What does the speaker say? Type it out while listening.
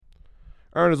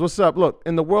Ernest, what's up? Look,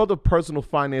 in the world of personal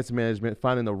finance management,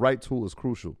 finding the right tool is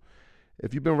crucial.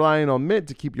 If you've been relying on Mint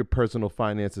to keep your personal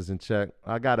finances in check,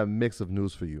 I got a mix of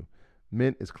news for you.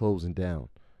 Mint is closing down.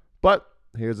 But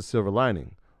here's a silver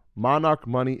lining. Monarch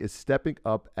Money is stepping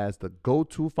up as the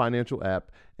go-to financial app,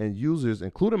 and users,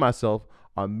 including myself,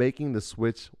 are making the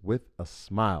switch with a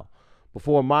smile.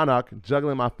 Before Monarch,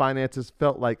 juggling my finances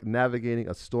felt like navigating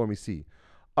a stormy sea.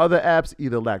 Other apps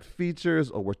either lacked features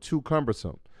or were too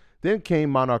cumbersome. Then came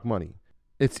Monarch Money.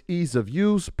 Its ease of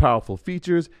use, powerful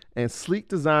features, and sleek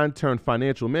design turned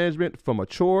financial management from a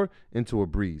chore into a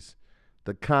breeze.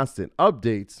 The constant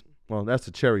updates, well, that's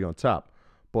the cherry on top.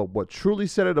 But what truly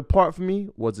set it apart for me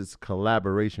was its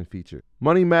collaboration feature.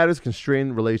 Money matters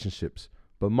constrain relationships,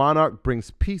 but Monarch brings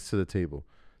peace to the table.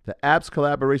 The app's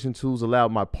collaboration tools allow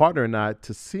my partner and I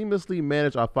to seamlessly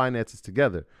manage our finances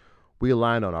together. We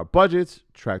aligned on our budgets,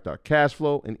 tracked our cash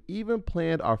flow, and even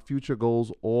planned our future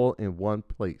goals all in one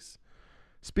place.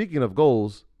 Speaking of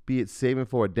goals, be it saving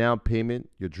for a down payment,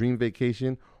 your dream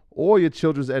vacation, or your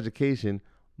children's education,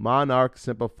 Monarch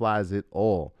simplifies it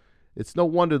all. It's no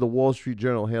wonder the Wall Street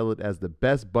Journal hailed it as the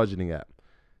best budgeting app.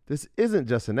 This isn't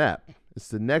just an app. It's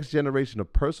the next generation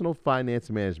of personal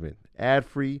finance management,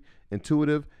 ad-free,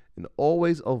 intuitive, and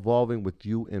always evolving with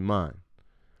you in mind.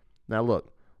 Now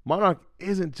look, Monarch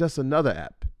isn't just another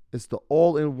app. It's the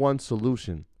all-in-one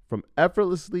solution. From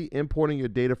effortlessly importing your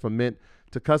data from Mint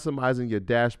to customizing your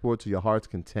dashboard to your heart's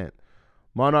content.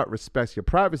 Monarch respects your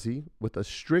privacy with a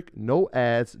strict no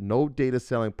ads, no data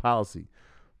selling policy.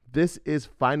 This is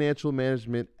financial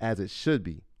management as it should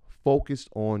be, focused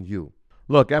on you.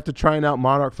 Look, after trying out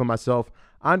Monarch for myself,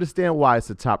 I understand why it's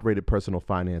the top-rated personal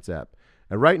finance app.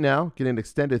 And right now, get an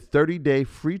extended 30-day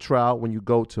free trial when you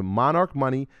go to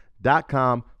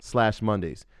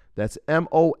monarchmoney.com/Mondays. That's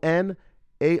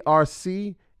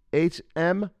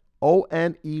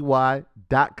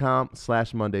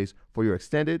MONARCHMONEY.com/Mondays for your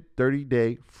extended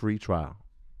 30-day free trial.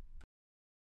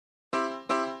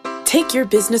 Take your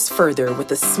business further with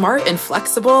the smart and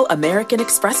flexible American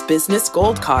Express Business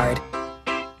Gold Card.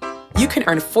 You can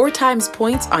earn 4 times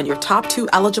points on your top 2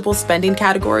 eligible spending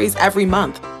categories every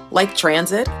month, like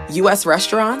transit, U.S.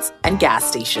 restaurants, and gas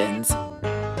stations.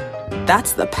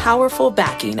 That's the powerful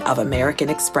backing of American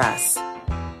Express.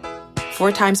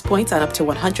 4 times points on up to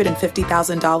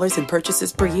 $150,000 in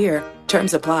purchases per year.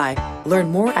 Terms apply.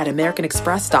 Learn more at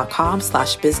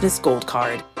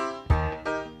americanexpress.com/businessgoldcard.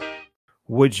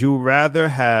 Would you rather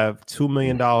have $2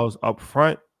 million up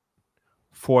front,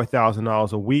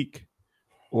 $4,000 a week,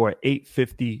 or an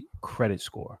 850 credit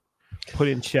score? Put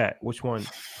in chat which one.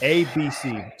 A, B,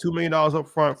 C. $2 million up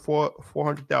front,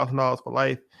 $400,000 for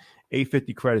life,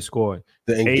 850 credit score.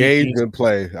 The engagement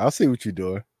play. I'll see what you're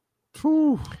doing.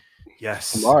 Whew. Yes.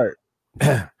 Smart.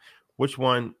 Which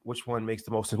one makes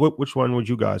the most sense? Which one would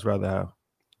you guys rather have?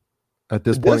 At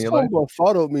this point in your life?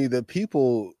 Befuddled me that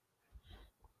people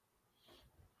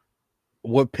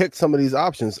would pick some of these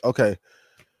options. Okay.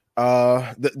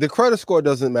 The credit score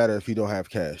doesn't matter if you don't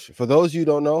have cash. For those you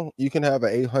don't know, you can have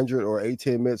an 800 or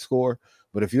 810 mid score,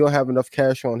 but if you don't have enough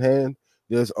cash on hand,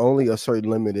 there's only a certain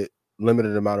limited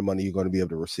amount of money you're going to be able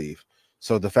to receive.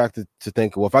 So the fact to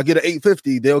think, well, if I get an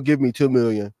 850, they'll give me $2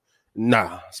 million.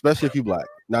 Nah, especially if you're black,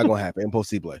 not gonna happen.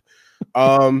 Impossible.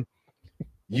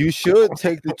 You should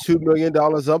take the $2 million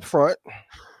up front,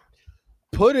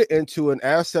 put it into an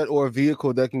asset or a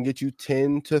vehicle that can get you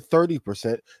 10 to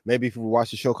 30%. Maybe if you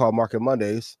watch a show called Market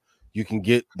Mondays, you can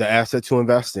get the asset to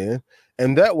invest in,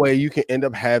 and that way you can end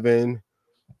up having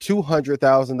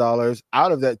 $200,000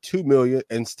 out of that $2 million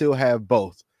and still have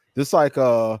both. This like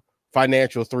a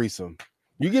financial threesome.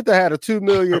 You get to have a $2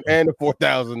 million and a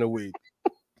 $4,000 a week.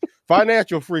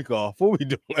 Financial freak off. What we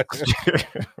doing?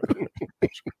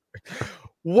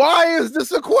 Why is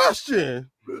this a question?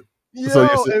 Yo, so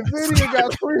Nvidia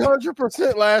got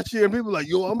 300% last year, and people are like,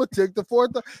 yo, I'm gonna take the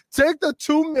take the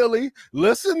 $2 million.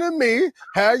 Listen to me.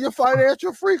 Have your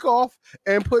financial freak off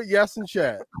and put yes in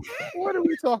chat. What are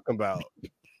we talking about?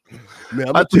 Man,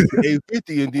 I'm gonna take the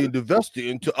 850 and then invest it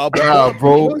into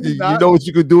bro. You know what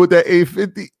you can do with that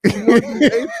 850? You know,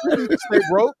 850 stay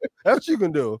broke. That's what you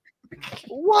can do.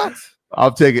 What?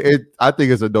 I'll take it. I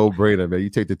think it's a no-brainer, man. You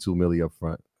take the $2 million up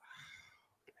front.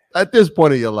 At this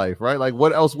point in your life, right? Like,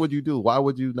 what else would you do? Why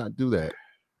would you not do that?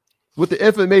 With the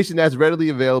information that's readily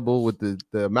available, with the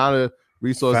amount of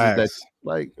resources that,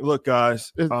 like, look,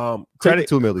 guys, credit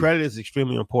 $2 million. Credit is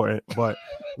extremely important, but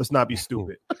let's not be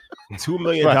stupid. $2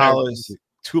 million,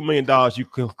 $2 million, you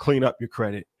can clean up your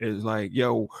credit. It's like,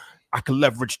 yo, I can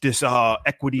leverage this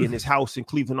equity in this house in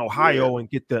Cleveland, Ohio, and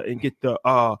get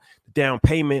the down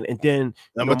payment, and then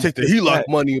I'm gonna take the HELOC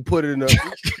money and put it in a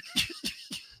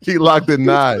He locked in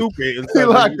 9. Stupid. He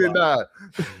locked in 9.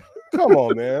 Come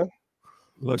on, man.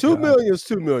 Look, 2 million is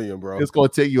 2 million, bro. It's gonna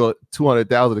take you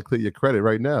 200,000 to clear your credit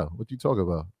right now. What you talking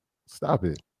about? Stop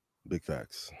it. Big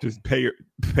facts. just pay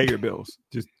your bills.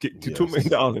 Just get to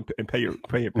 $2 million and pay your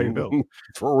bills.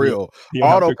 For real. You don't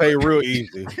have Auto to- pay real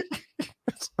easy.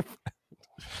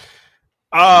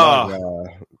 Ah,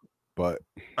 But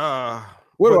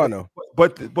what do I know?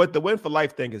 But the win for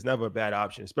life thing is never a bad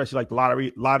option, especially like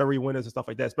the lottery winners and stuff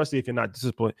like that. Especially if you're not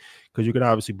disciplined, because you can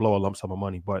obviously blow a lump sum of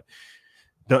money. But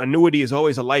the annuity is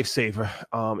always a lifesaver.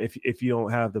 If you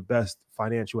don't have the best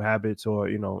financial habits, or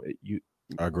you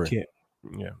I agree. can't.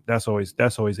 Yeah, that's always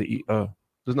the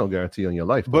There's no guarantee on your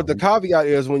life. But the though. caveat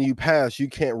is when you pass, you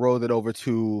can't roll that over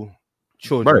to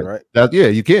children, right?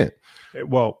 You can't.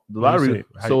 well The let me lottery.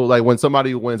 see. So like when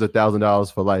somebody wins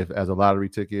 $1,000 for life as a lottery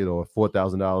ticket, or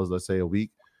 $4,000, let's say a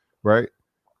week, right?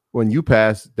 When you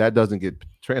pass, that doesn't get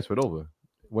transferred over.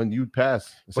 When you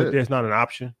pass, But there's not an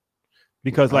option,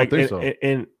 because I don't like think so.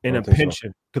 in I a don't think so.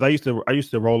 pension, because I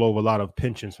used to roll over a lot of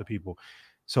pensions for people.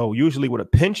 So usually with a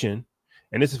pension,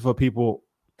 and this is for people,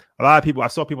 a lot of people, I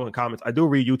saw people in the comments. I do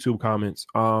read YouTube comments,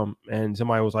 and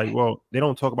somebody was like, "Well, they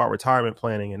don't talk about retirement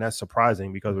planning," and that's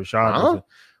surprising because Rashad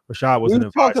was an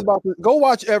We talked advisor. about this. Go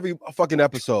watch every fucking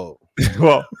episode.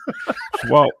 well,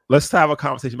 let's have a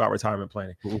conversation about retirement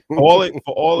planning. For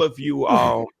all of you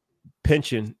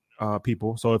pension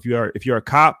people. So if you're a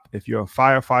cop, if you're a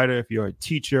firefighter, if you're a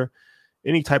teacher,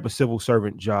 any type of civil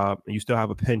servant job, and you still have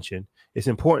a pension, it's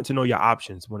important to know your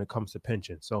options when it comes to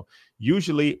pension. So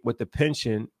usually with the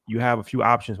pension, you have a few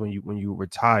options when you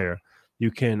retire.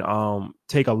 You can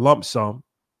take a lump sum.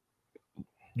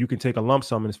 You can take a lump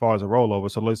sum as far as a rollover.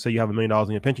 So let's say you have $1 million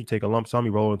in your pension, you take a lump sum,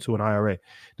 you roll into an IRA.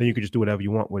 Then you can just do whatever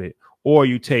you want with it. Or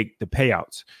you take the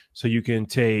payouts. So you can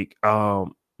take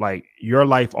like your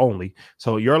life only.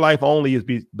 So your life only is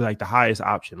be like the highest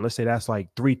option. Let's say that's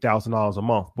like $3,000 a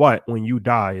month. But when you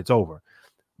die, it's over.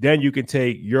 Then you can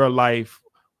take your life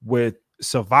with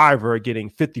survivor getting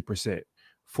 50%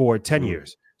 for 10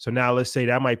 years. So now let's say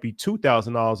that might be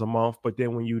 $2,000 a month, but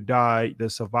then when you die, the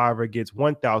survivor gets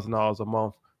 $1,000 a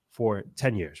month for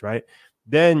 10 years, right?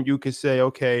 Then you could say,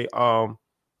 okay,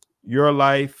 your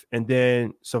life and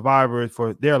then survivor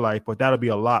for their life, but that'll be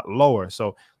a lot lower.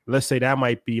 So let's say that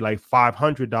might be like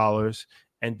 $500,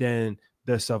 and then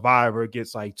the survivor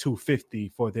gets like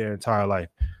 $250 for their entire life.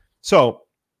 So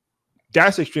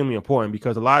that's extremely important,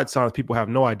 because a lot of times people have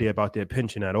no idea about their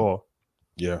pension at all.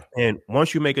 Yeah. And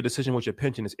once you make a decision with your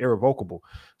pension, it's irrevocable.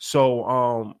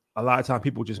 So a lot of times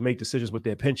people just make decisions with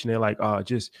their pension. They're like,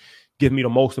 just give me the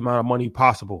most amount of money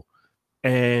possible.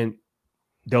 And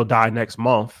they'll die next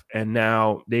month. And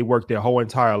now they worked their whole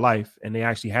entire life, and they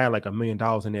actually had like $1 million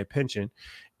in their pension,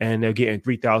 and they're getting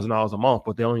 $3,000 a month,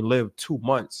 but they only live 2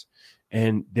 months,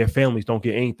 and their families don't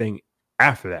get anything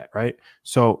after that, right?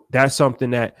 So that's something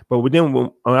that, but then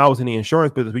when I was in the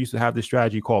insurance business, we used to have this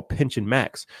strategy called Pension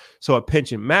Max. So a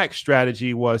Pension Max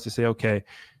strategy was to say, okay,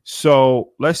 so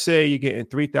let's say you're getting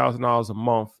 $3,000 a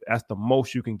month. That's the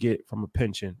most you can get from a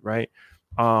pension, right?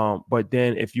 But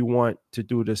then if you want to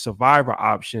do the survivor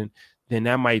option, then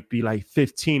that might be like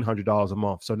 $1,500 a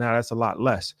month. So now that's a lot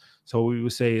less. So we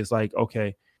would say is like,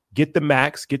 okay, get the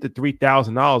max, get the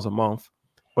 $3,000 a month,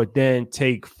 but then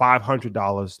take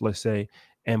 $500, let's say,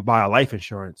 and buy a life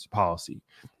insurance policy.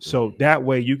 So that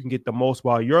way you can get the most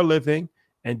while you're living.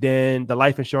 And then the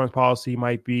life insurance policy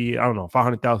might be, I don't know,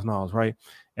 $500,000, right?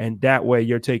 And that way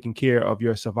you're taking care of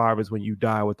your survivors when you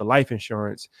die with the life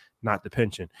insurance, not the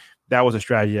pension. That was a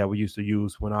strategy that we used to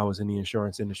use when I was in the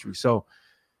insurance industry. So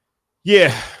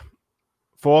yeah,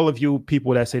 for all of you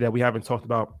people that say that we haven't talked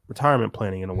about retirement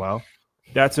planning in a while,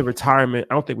 that's a retirement.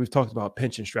 I don't think we've talked about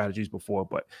pension strategies before,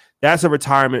 but that's a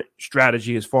retirement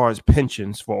strategy as far as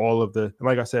pensions for all of the,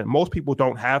 like I said, most people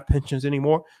don't have pensions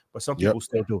anymore, but some people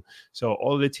still do. So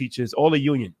all of the teachers, all the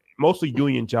union, mostly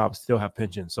union jobs still have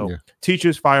pensions. So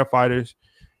teachers, firefighters,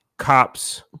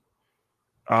 cops,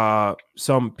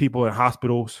 some people in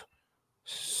hospitals,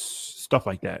 stuff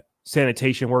like that,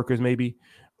 sanitation workers maybe.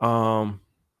 But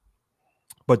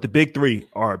the big three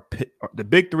are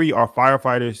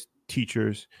firefighters,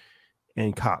 teachers,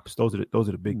 and cops. Those are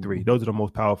the big three. Those are the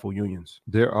most powerful unions.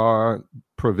 There are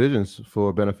provisions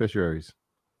for beneficiaries.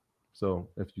 So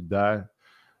if you die,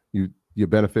 you're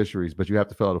beneficiaries, but you have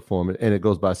to fill out a form, and it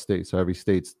goes by state. So every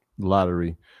state's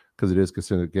lottery, because it is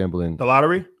considered gambling. The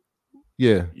lottery?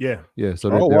 Yeah.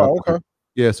 So okay.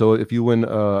 Yeah. So if you win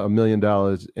 $1 million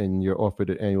and you're offered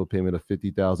an annual payment of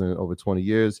 $50,000 over 20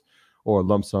 years, or a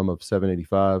lump sum of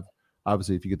 $785.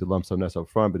 Obviously, if you get the lump sum, that's up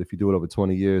front. But if you do it over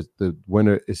 20 years, the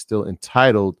winner is still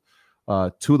entitled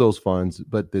to those funds.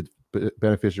 But the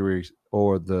beneficiaries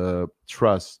or the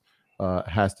trust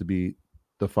has to be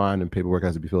defined and paperwork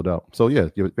has to be filled out. So yeah,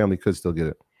 your family could still get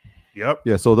it. Yep.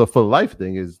 Yeah. So the for life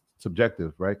thing is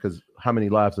subjective, right? Because how many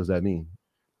lives does that mean?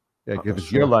 Like if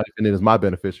it's your life and it is my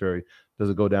beneficiary, does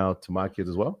it go down to my kids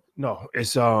as well? No,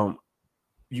 it's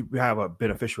you have a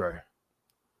beneficiary,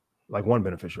 like one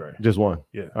beneficiary. Just one.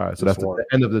 Yeah. All right. So that's the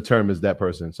end of the term is that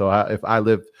person. So if I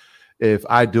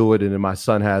do it and then my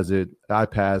son has it, I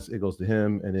pass, it goes to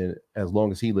him, and then as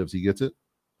long as he lives, he gets it.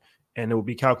 And it will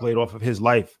be calculated off of his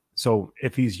life. So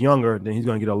if he's younger, then he's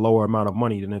going to get a lower amount of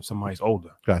money than if somebody's older.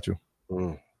 Got you.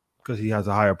 Because he has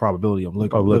a higher probability of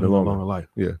living a longer life.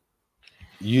 Yeah.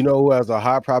 You know who has a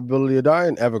high probability of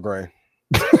dying? Evergrande.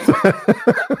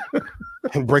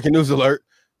 Breaking news alert.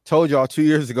 Told y'all 2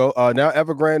 years ago. Now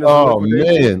Evergrande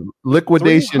is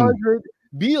liquidation. $300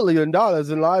 billion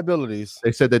in liabilities.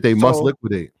 They said that they must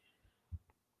liquidate.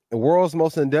 The world's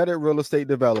most indebted real estate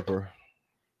developer.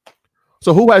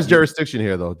 So who has jurisdiction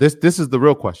here, though? This is the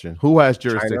real question. Who has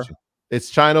jurisdiction? China. It's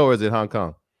China or is it Hong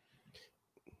Kong?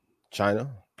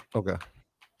 China. Okay.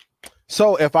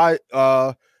 So if I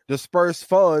disperse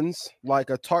funds like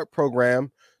a TARP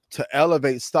program to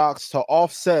elevate stocks to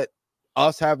offset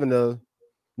us having to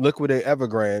liquidate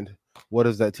Evergrande, what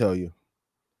does that tell you?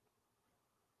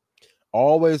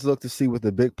 Always look to see what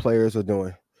the big players are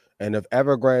doing. And if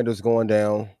Evergrande is going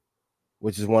down,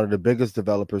 which is one of the biggest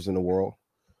developers in the world,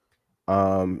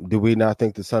 do we not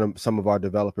think that some of our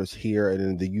developers here and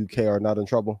in the UK are not in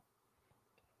trouble?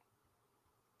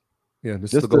 Yeah,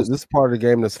 this is part of the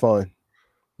game that's fun.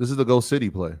 This is the Go City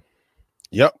play.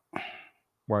 Yep.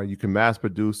 Where you can mass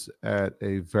produce at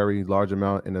a very large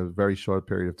amount in a very short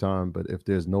period of time. But if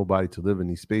there's nobody to live in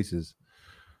these spaces,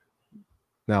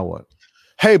 now what?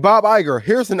 Hey, Bob Iger,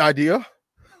 here's an idea.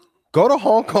 Go to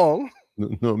Hong Kong.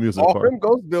 No music. All them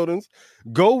ghost buildings.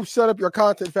 Go set up your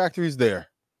content factories there.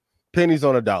 Pennies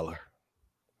on a dollar.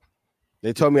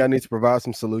 They told me I need to provide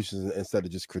some solutions instead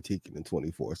of just critiquing in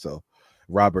 24. So,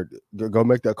 Robert, go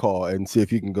make that call and see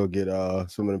if you can go get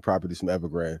some of the properties from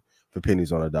Evergrande for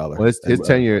pennies on a dollar. Well, his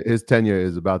tenure is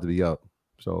about to be up.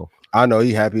 So I know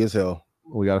he happy as hell.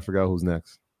 We got to figure out who's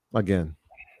next. Again.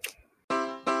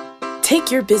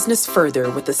 Take your business further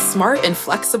with the smart and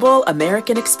flexible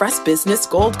American Express Business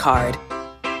Gold Card.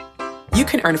 You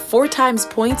can earn 4 times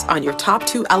points on your top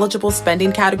 2 eligible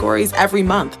spending categories every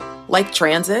month, like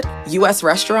transit, U.S.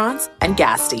 restaurants, and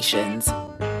gas stations.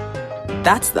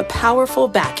 That's the powerful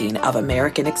backing of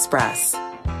American Express.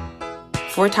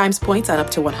 4 times points on up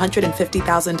to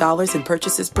 $150,000 in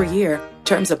purchases per year.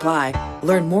 Terms apply.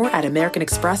 Learn more at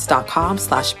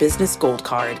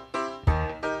americanexpress.com/businessgoldcard.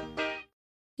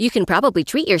 You can probably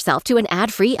treat yourself to an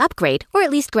ad-free upgrade or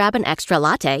at least grab an extra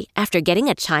latte after getting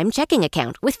a Chime checking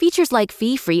account with features like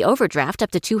fee-free overdraft up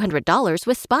to $200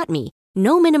 with SpotMe.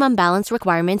 No minimum balance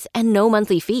requirements and no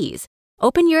monthly fees.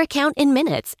 Open your account in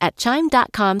minutes at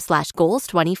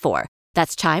chime.com/goals24.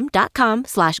 That's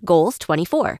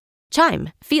chime.com/goals24. Chime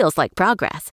feels like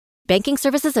progress. Banking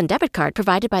services and debit card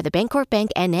provided by the Bancorp Bank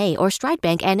N.A. or Stride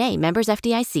Bank N.A. members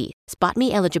FDIC.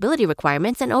 SpotMe eligibility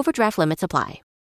requirements and overdraft limits apply.